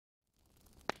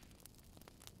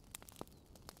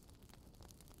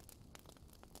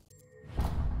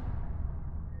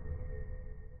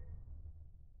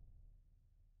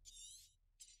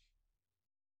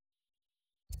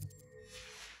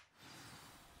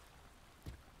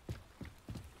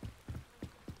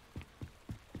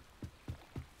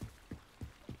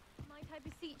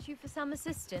beseech you for some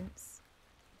assistance?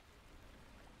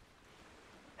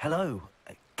 Hello.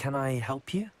 Can I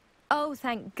help you? Oh,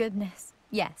 thank goodness.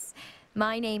 Yes.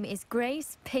 My name is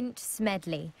Grace Pinch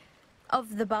Smedley,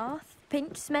 of the Bath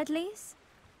Pinch Smedleys.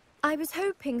 I was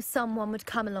hoping someone would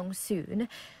come along soon.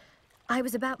 I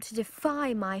was about to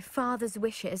defy my father's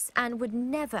wishes and would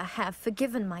never have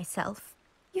forgiven myself.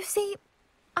 You see,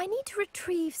 I need to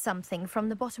retrieve something from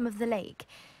the bottom of the lake.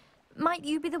 Might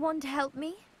you be the one to help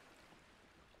me?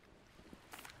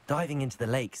 Diving into the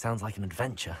lake sounds like an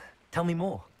adventure. Tell me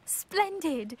more.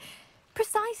 Splendid!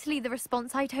 Precisely the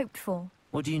response I'd hoped for.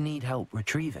 What do you need help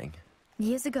retrieving?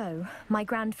 Years ago, my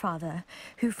grandfather,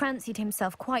 who fancied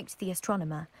himself quite the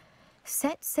astronomer,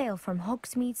 set sail from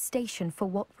Hogsmeade Station for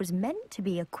what was meant to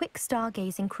be a quick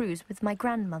stargazing cruise with my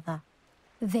grandmother.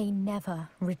 They never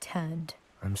returned.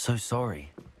 I'm so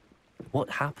sorry. What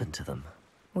happened to them?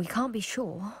 We can't be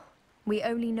sure. We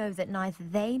only know that neither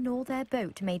they nor their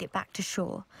boat made it back to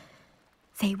shore.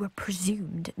 They were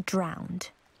presumed drowned.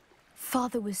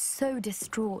 Father was so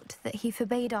distraught that he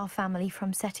forbade our family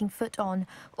from setting foot on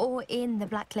or in the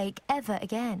Black Lake ever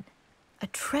again. A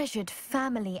treasured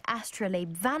family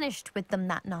astrolabe vanished with them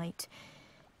that night.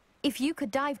 If you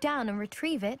could dive down and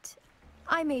retrieve it,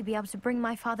 I may be able to bring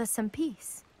my father some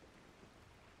peace.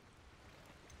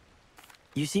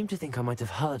 You seem to think I might have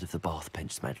heard of the Bath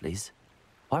Pinch Smedleys.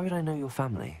 Why would I know your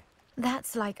family?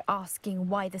 That's like asking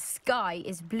why the sky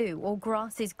is blue or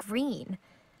grass is green.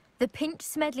 The Pinch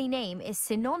Smedley name is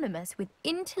synonymous with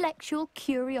intellectual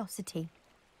curiosity.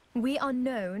 We are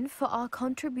known for our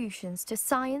contributions to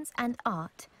science and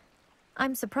art.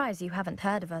 I'm surprised you haven't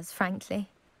heard of us, frankly.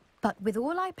 But with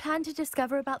all I plan to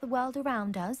discover about the world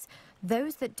around us,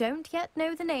 those that don't yet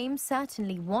know the name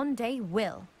certainly one day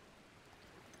will.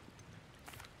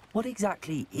 What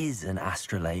exactly is an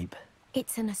astrolabe?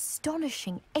 It's an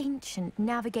astonishing ancient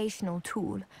navigational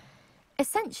tool.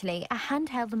 Essentially a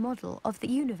handheld model of the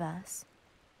universe.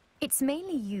 It's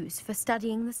mainly used for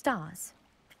studying the stars,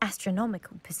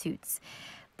 astronomical pursuits,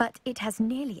 but it has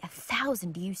nearly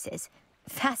 1,000 uses.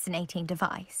 Fascinating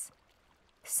device.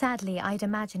 Sadly, I'd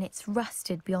imagine it's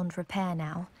rusted beyond repair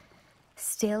now.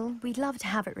 Still, we'd love to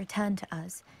have it returned to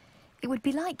us. It would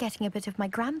be like getting a bit of my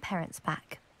grandparents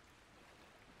back.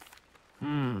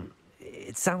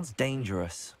 It sounds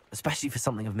dangerous, especially for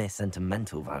something of mere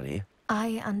sentimental value.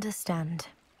 I understand.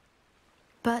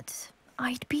 But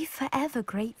I'd be forever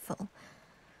grateful.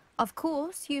 Of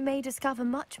course, you may discover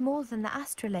much more than the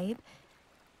astrolabe.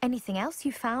 Anything else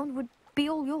you found would be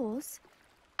all yours.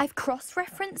 I've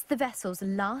cross-referenced the vessel's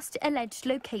last alleged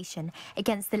location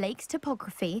against the lake's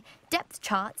topography, depth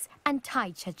charts, and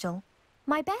tide schedule.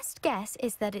 My best guess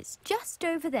is that it's just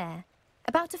over there,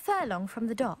 about a furlong from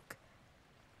the dock.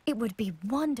 It would be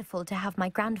wonderful to have my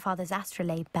grandfather's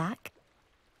astrolabe back.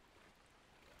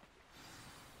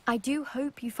 I do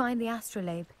hope you find the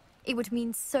astrolabe. It would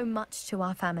mean so much to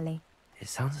our family. It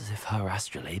sounds as if her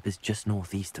astrolabe is just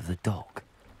northeast of the dock.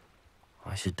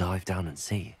 I should dive down and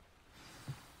see.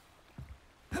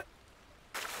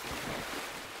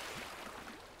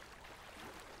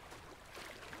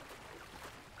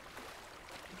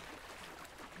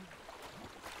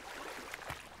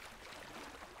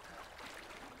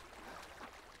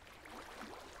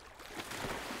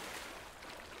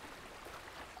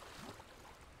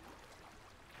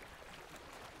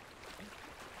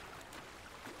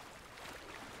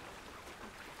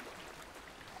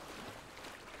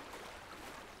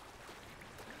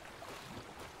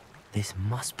 This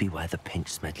must be where the Pinch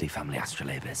Smedley family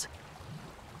astrolabe is.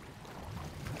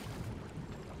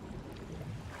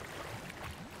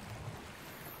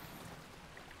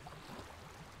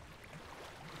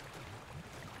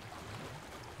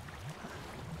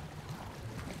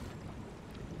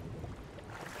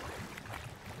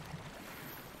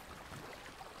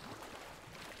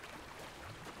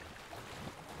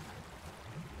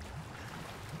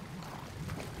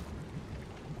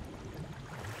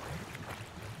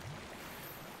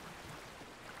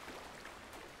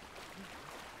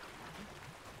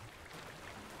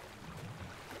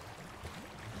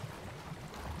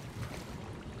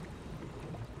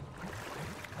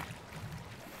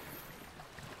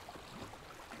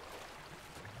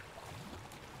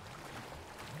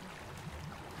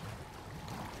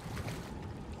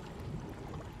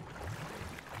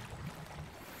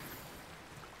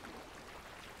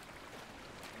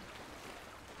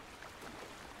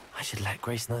 I should let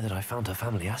Grace know that I found her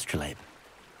family astrolabe.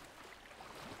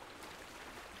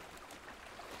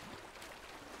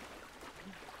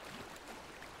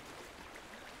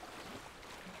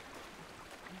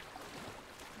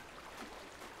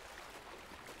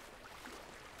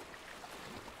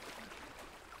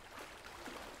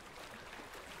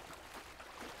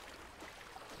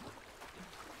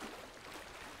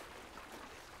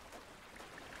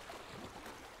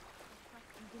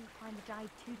 the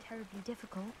dive too terribly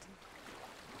difficult.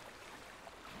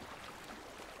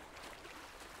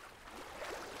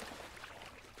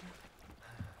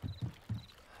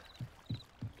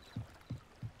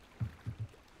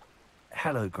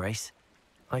 Hello, Grace.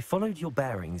 I followed your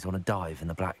bearings on a dive in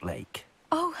the Black Lake.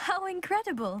 Oh, how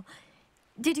incredible!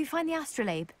 Did you find the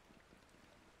astrolabe?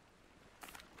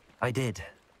 I did.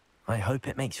 I hope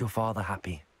it makes your father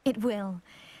happy. It will.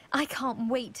 I can't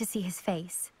wait to see his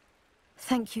face.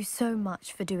 Thank you so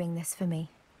much for doing this for me,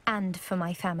 and for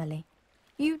my family.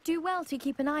 You do well to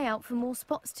keep an eye out for more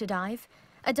spots to dive.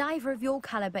 A diver of your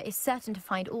caliber is certain to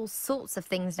find all sorts of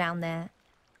things down there.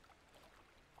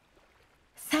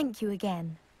 Thank you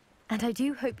again. And I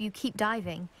do hope you keep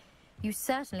diving. You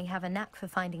certainly have a knack for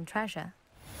finding treasure.